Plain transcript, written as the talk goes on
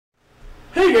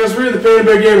Hey guys, we're the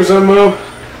Panda Gamers. I'm Mo.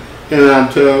 And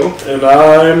I'm Toe. And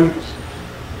I'm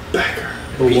Becker.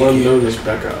 The one known as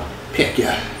Becca.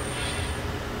 Becca.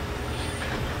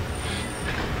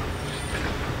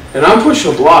 And I'm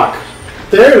pushing a block.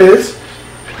 There it is.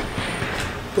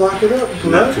 Block it up.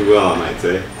 Not too well, I might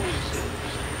say.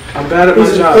 I'm bad at my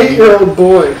job. He's an 8-year-old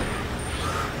boy.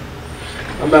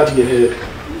 I'm about to get hit.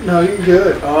 No, you're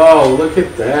good. Oh, look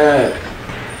at that.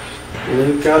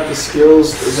 Link got the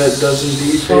skills that does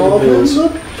indeed pay the bills.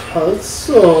 Solving the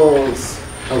puzzles.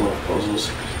 I love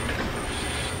puzzles.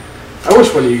 I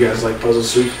wish one of you guys liked puzzles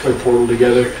so we could play Portal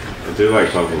together. I do like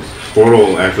puzzles.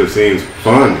 Portal actually seems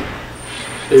fun.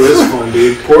 It is fun,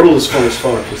 dude. Portal is fun as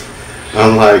fuck.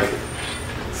 Unlike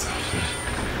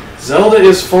Zelda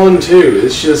is fun too.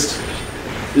 It's just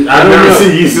I've never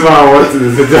seen you smile once in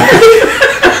this attack.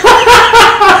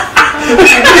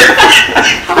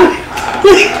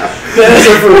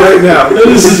 Except for right now. That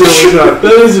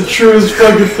is the truest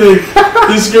fucking thing.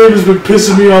 This game has been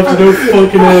pissing me off to no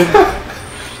fucking end.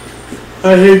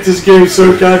 I hate this game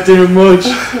so goddamn much.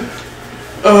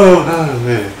 Oh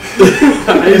man.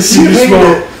 I see you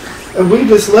smile. And we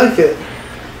dislike it.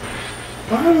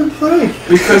 Why are we playing?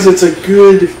 Because it's a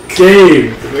good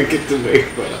game. I get to make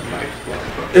fun of my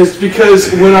It's because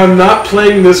when I'm not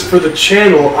playing this for the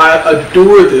channel, I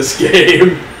adore this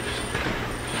game.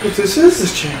 But this is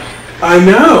this channel. I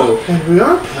know. And we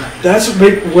are playing. That's what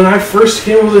made, when I first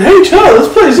came, I was like, hey, Charles,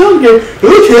 let's play a Zelda game.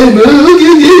 Okay, man, look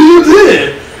at you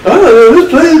there. Oh,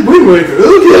 let's play Wind Waker.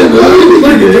 Okay, man.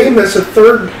 Like a game that's a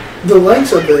third the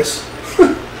length of this.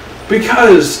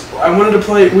 Because I wanted to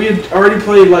play, we had already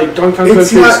played like Donkey Kong Country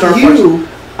Star Fox.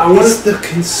 It's the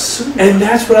consumer. And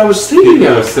that's what I was thinking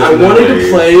of. I wanted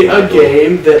to play a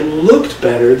game that looked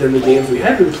better than the games we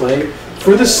had been playing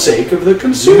for the sake of the You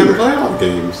consumer. haven't played all the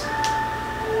games.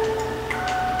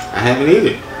 I haven't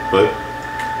either. But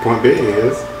point being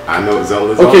is, I know what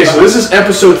Zelda's all Okay, about. so this is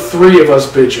episode 3 of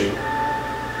us bitching.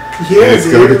 Yeah, it's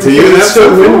going to continue in it's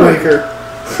still episode Wind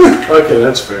 4. Waker. Okay,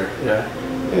 that's fair. Yeah.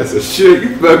 Yeah, so shit,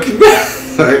 you fucking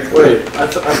like, Wait, I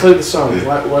played the song.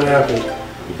 What happened?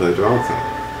 you played the wrong song.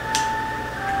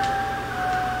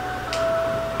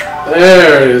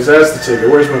 There it is. That's the ticket.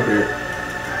 Where's my beer?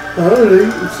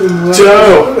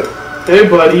 Joe! Hey,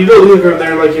 buddy. You don't look over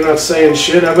there like you're not saying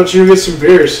shit. How about you get some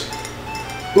beers?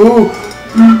 Ooh.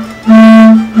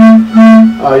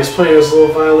 Oh, he's playing his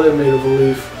little violin made of a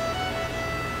leaf.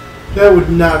 That would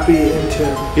not be in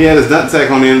tune. He had his nutsack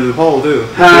on the end of the pole, too.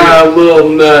 Ha, little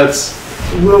nuts.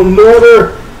 Little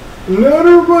nutter.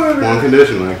 Nutter butter. One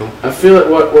condition, Michael. I feel it.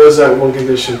 What was that one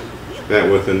condition? That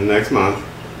within the next month,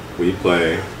 we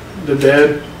play... The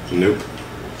dead? Nope.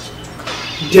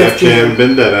 Def Jam.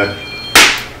 Vendetta.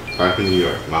 Park in New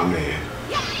York, my man.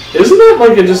 Isn't that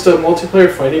like just a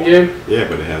multiplayer fighting game? Yeah,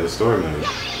 but it has a story mode.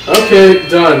 Okay,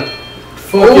 done.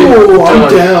 Oh, I'm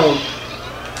done. down.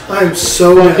 I'm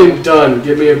so Fucking done.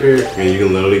 Give me a beer. And you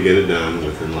can literally get it done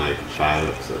within like 5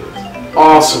 episodes.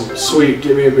 Awesome. Sweet.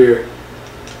 Give me a beer.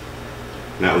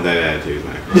 Not with that attitude,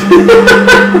 Michael.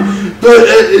 But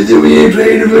we ain't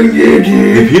playing a fucking game,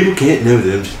 If people can't know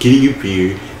that I'm just getting you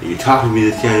beer, and you're talking to me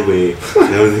this kind of way,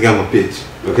 and I don't think I'm a bitch,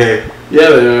 okay? Yeah,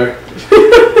 they are.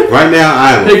 Right now,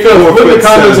 I am Hey, Cole, put in the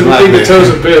comments if you think the Toe's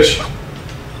a bitch.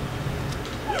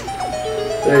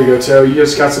 There you go, Toe. You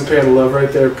just got some Panda love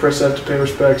right there. Press F to pay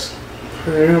respects.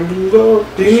 Do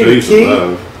you need a key?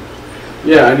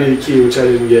 Yeah, I need a key, which I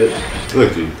didn't get.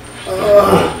 Look, dude.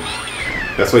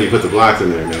 That's why you put the blocks in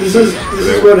there, man. This is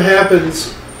what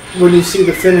happens when you see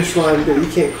the finish line, but you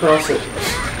can't cross it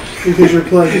because you're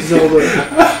playing Zelda.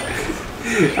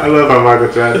 I love how Michael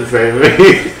tried to save me.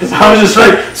 I was just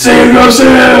like, save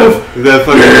yourself! That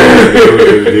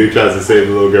fucking dude tries to save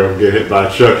the little girl from getting hit by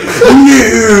a truck.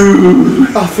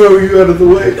 I'll throw you out of the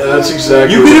way. Yeah, that's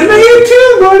exactly You could have made it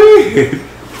too, buddy!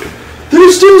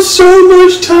 There's still so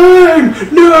much time!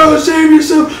 No, save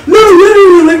yourself! No,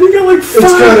 literally, like, we got like 5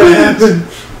 It's gotta minutes.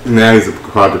 happen. Now he's a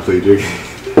quadriplegic.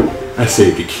 I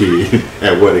saved the kid.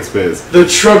 At what expense? The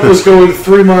truck was going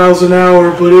 3 miles an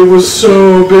hour, but it was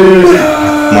so big.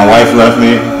 My wife left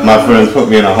me. My friends put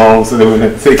me in a home so they wouldn't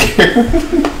have to take care of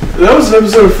me. That was an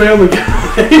episode of Family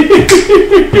Guy.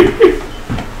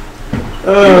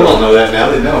 People don't know that now.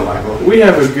 They know, Michael. We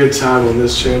have a good time on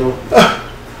this channel.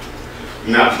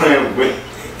 Not playing with.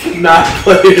 Not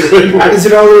playing with. Is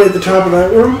it all the way at the top of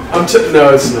that room? No,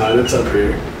 it's not. It's up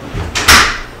here.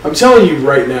 I'm telling you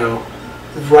right now,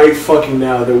 right fucking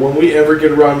now, that when we ever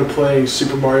get around to playing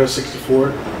Super Mario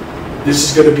 64, this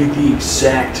is going to be the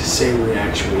exact same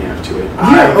reaction we have to it.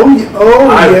 Yeah.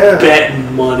 I Yeah.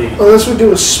 bet money. Unless we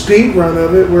do a speed run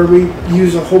of it where we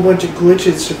use a whole bunch of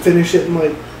glitches to finish it in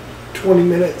like 20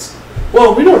 minutes.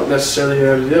 Well, we don't necessarily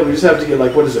have to do that. We just have to get,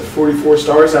 like, what is it, 44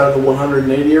 stars out of the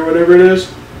 180 or whatever it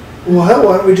is? Well, hell,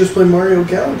 why don't we just play Mario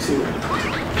Galaxy?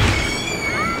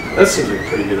 That seems like a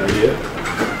pretty good idea.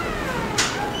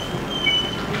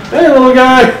 Hey, little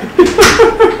guy!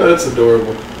 That's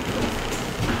adorable.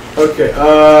 Okay,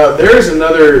 there's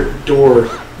another door.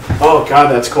 Oh,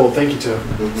 God, that's cold. Thank you, Toe.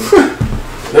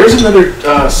 There's another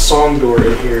song door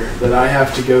in here that I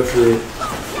have to go through.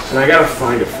 And I gotta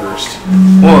find it first.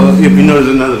 Well, if you know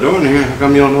there's another door in here, how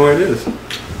come you don't know where it is? It's a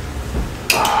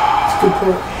good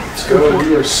point. It's a good point.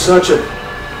 You are such a...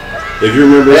 If you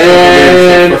remember this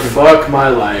And fuck my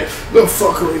life. The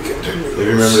fuckery continues. If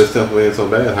you remember this stuff being so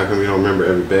bad, how come you don't remember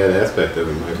every bad aspect of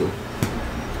it, Michael?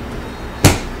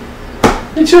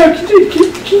 Hey Chuck, can you do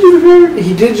me a favor?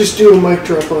 He did just do a mic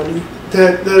drop on you.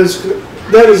 That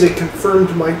is a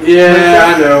confirmed mic.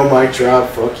 Yeah, I know, mic drop.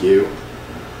 Fuck you.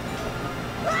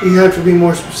 You have to be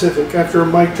more specific. After a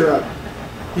mic drop,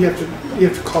 you have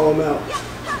to call him out.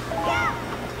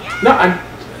 No,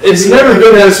 it's never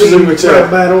been that specific to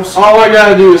battles. All I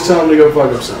gotta do is tell him to go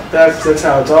fuck himself. That's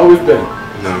how it's always been.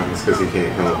 No, it's because he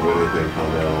can't come up with anything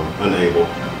from that on. Unable.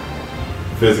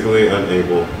 Physically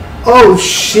unable. Oh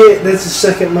shit, that's the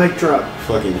second mic drop.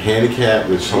 Fucking handicapped,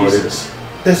 retarded. Jesus.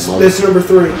 That's number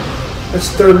 3. That's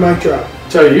the third mic drop.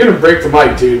 Tell you, you're gonna break the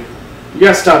mic, dude. You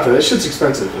gotta stop that. That shit's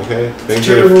expensive. Okay? Things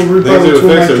Terrible are rebuttal to a fixed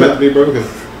mic are meant drop. to be broken.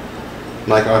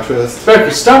 Like our trust.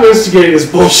 Becker, stop instigating this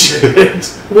bullshit.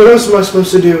 What else am I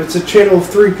supposed to do? It's a channel of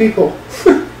 3 people.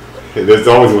 There's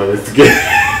always one that's to get.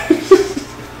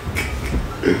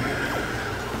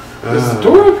 Is the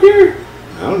door up here?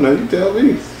 I don't know, you tell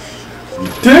me.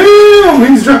 Damn,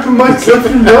 he's dropping mics left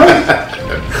and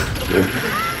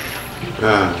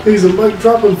right. He's a mic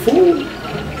dropping fool.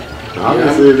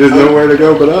 Obviously, there's nowhere to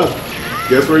go but up.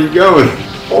 Guess where you going?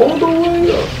 All the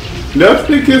way up.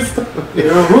 Nothing can stop.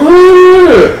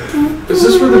 Is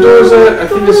this where the door's at? I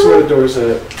think this is where the door's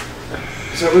at.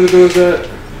 Is that where the door's at?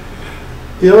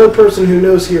 The only person who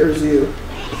knows here is you.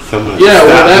 Yeah,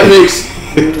 well, that makes...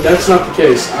 That's not the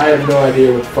case. I have no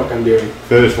idea what the fuck I'm doing.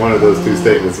 Finish one of those 2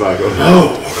 statements, Michael.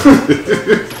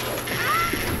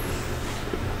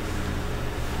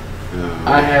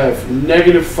 I have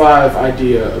 -5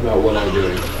 idea about what I'm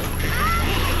doing.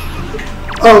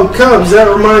 Oh, Cubs, that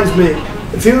reminds me.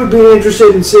 If you would be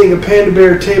interested in seeing a Panda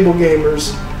Bear Table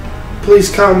Gamers, please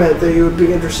comment that you would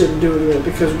be interested in doing that,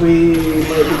 because we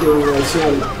might be doing that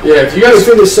soon. Yeah, if you guys... If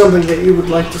it is something that you would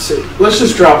like to see. Let's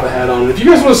just drop the hat on. If you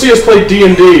guys want to see us play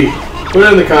D&D, put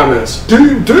it in the comments.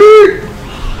 D&D!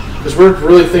 Because we're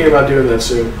really thinking about doing that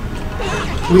soon.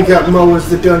 We got Mo as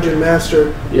the Dungeon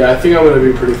Master. Yeah, I think I'm going to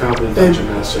be pretty confident Dungeon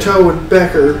Master. Toe and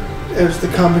Becker as the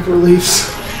comic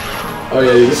reliefs. Oh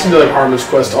yeah, this is going to be like Harmon's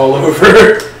Quest all over.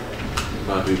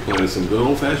 About to be playing some good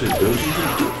old-fashioned Dungeons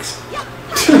and Dicks.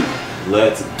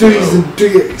 Let's go. D's and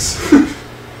dicks.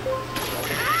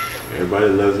 Everybody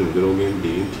loves them good old game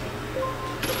D&D.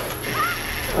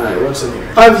 Alright, what's in here?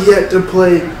 I've yet to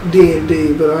play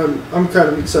D&D, but I'm kind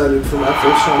of excited for my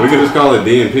first time. We could just call it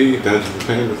D&P, Dungeons and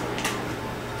Pandas.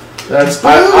 That's...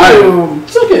 Boom.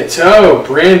 Look at Toe,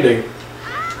 branding.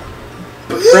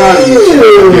 Proud of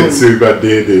you, Getting sued by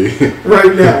D&D.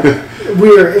 Right now. We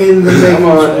are in the Come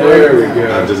on, makings there we right go.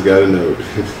 now. I just got a note.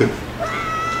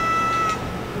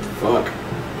 Fuck.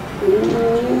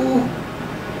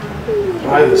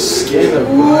 By the skin of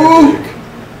my dick.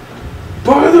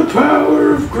 By the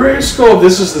power of Grayskull.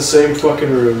 This is the same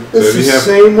fucking room. It's the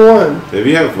same one. If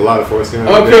you have a lot of foreskin,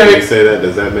 Okay. you say that,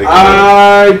 does that make sense?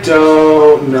 I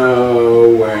don't know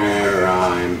where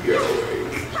I'm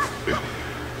going.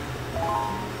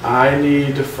 I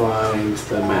need to find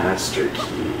the master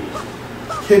key.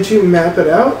 Can't you map it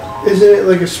out? Isn't it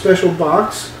like a special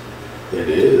box? It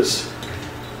is.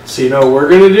 So you know what we're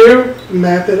going to do?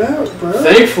 Map it out, bro.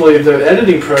 Thankfully, the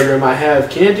editing program I have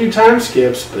can't do time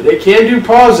skips, but it can do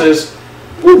pauses.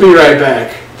 We'll be right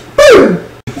back. Boom!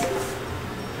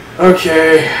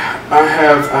 Okay, I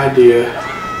have idea.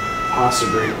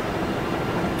 Possibly. I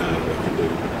don't know what you do.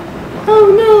 Oh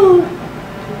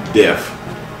no! Deaf.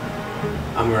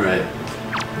 I'm alright.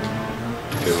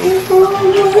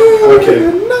 Oh, Okay.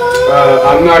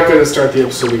 I'm not going to start the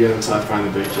episode again until I find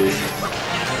the big key.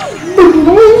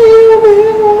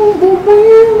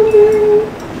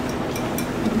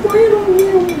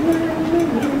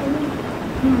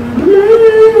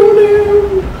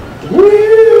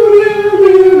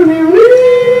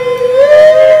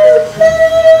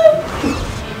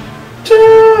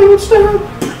 Don't stop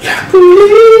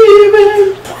believing.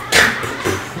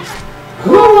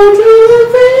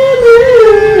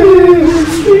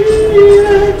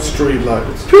 Street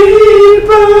lights.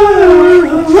 People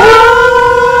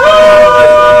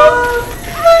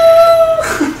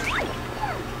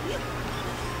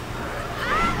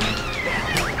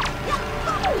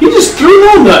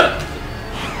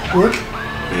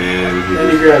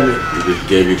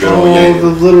good old Oh, yanking. the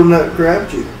little nut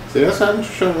grabbed you. See, that's how I'm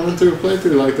just trying to run through a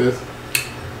playthrough like this.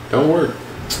 Don't work.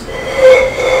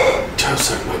 Don't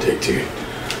suck my dick, dude.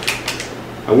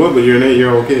 I would, but you're an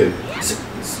 8-year-old kid.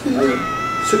 Suck my dick.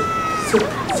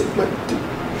 Suck my dick.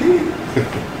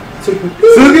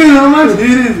 Sucking on my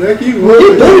titties like you want. You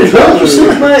better not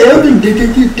suck my oven dick.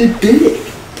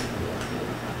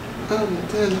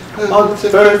 On the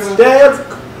first day of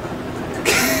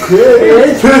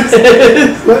Christmas,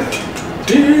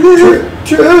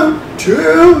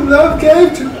 true love came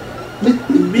to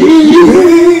me.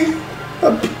 A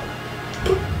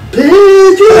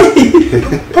pigeon,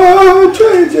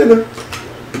 partridge, and a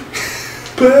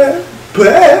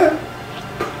partridge.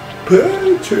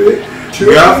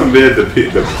 God forbid the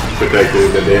protector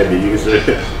that they had to use it.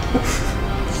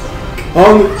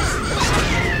 On the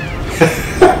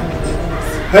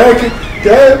heck,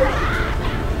 damn.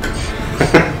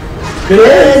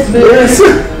 Christmas.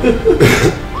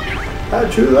 Our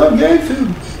true love gave to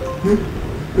me.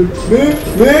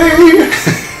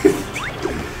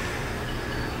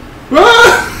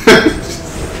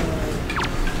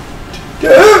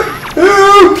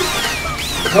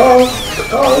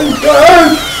 Calling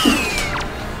back.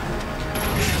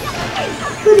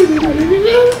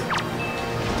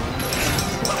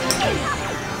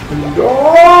 And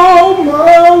all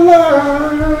my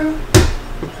life,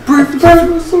 break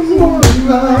for someone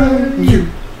like you.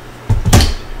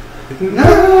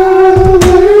 Now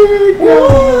they go,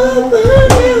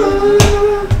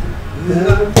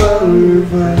 never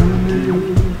find you.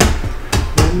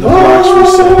 The box for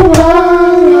sale.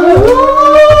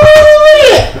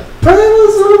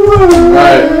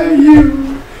 Right. You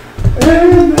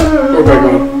and I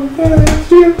know that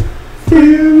you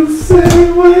feel the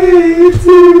same way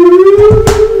too.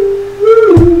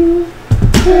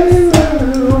 And I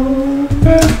know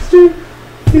that you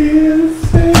feel the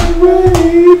same way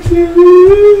too.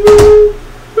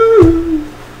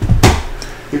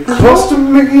 You're close to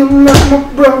me like my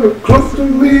brother, close to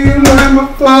me like my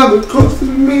father, close to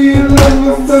me like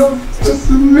my brother, close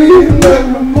to me like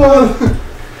my mother.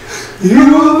 You're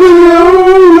the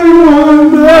only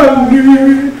one I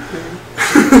need.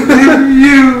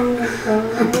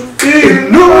 You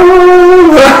know.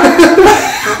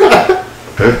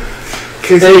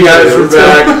 Hey guys, we're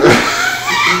back.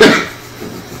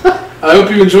 I hope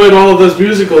you enjoyed all of those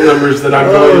musical numbers that I'm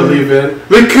going to leave in.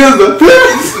 Because of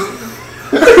this.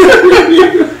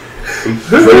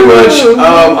 Pretty much,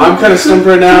 I'm kind of stumped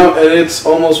right now, and it's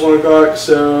almost 1 o'clock,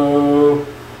 so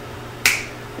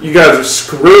You guys are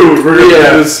screwed. We're gonna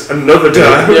do this another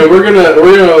time. yeah, we're gonna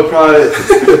probably,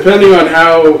 depending on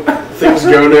how things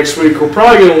go next week, we're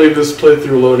probably gonna leave this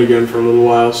playthrough alone again for a little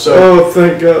while. So. Oh,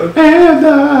 thank God.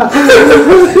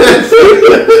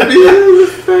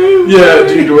 Yeah,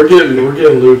 dude, we're getting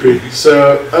loopy.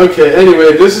 So, okay.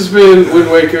 Anyway, this has been Wind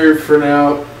Waker for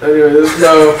now. Anyway, this is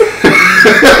Mo.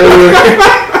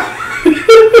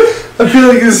 I feel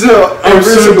like this is how every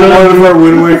single one of our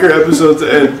Wind Waker episodes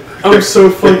end. I'm so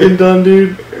fucking done,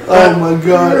 dude. Oh my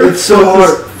God, it's so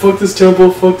hard. Fuck this temple.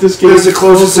 Fuck this game. This is the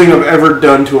closest thing I've ever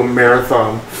done to a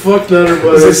marathon. Fuck Nutter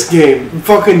Butter. This game.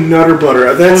 Fucking Nutter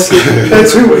Butter. That's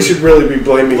who we should really be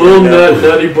blaming. Little right now.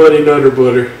 Nutty Buddy Nutter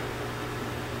Butter.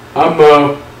 I'm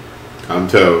Mo. I'm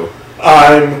Toe.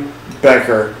 I'm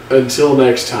Becker. Until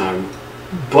next time.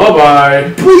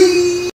 Bye-bye. Please.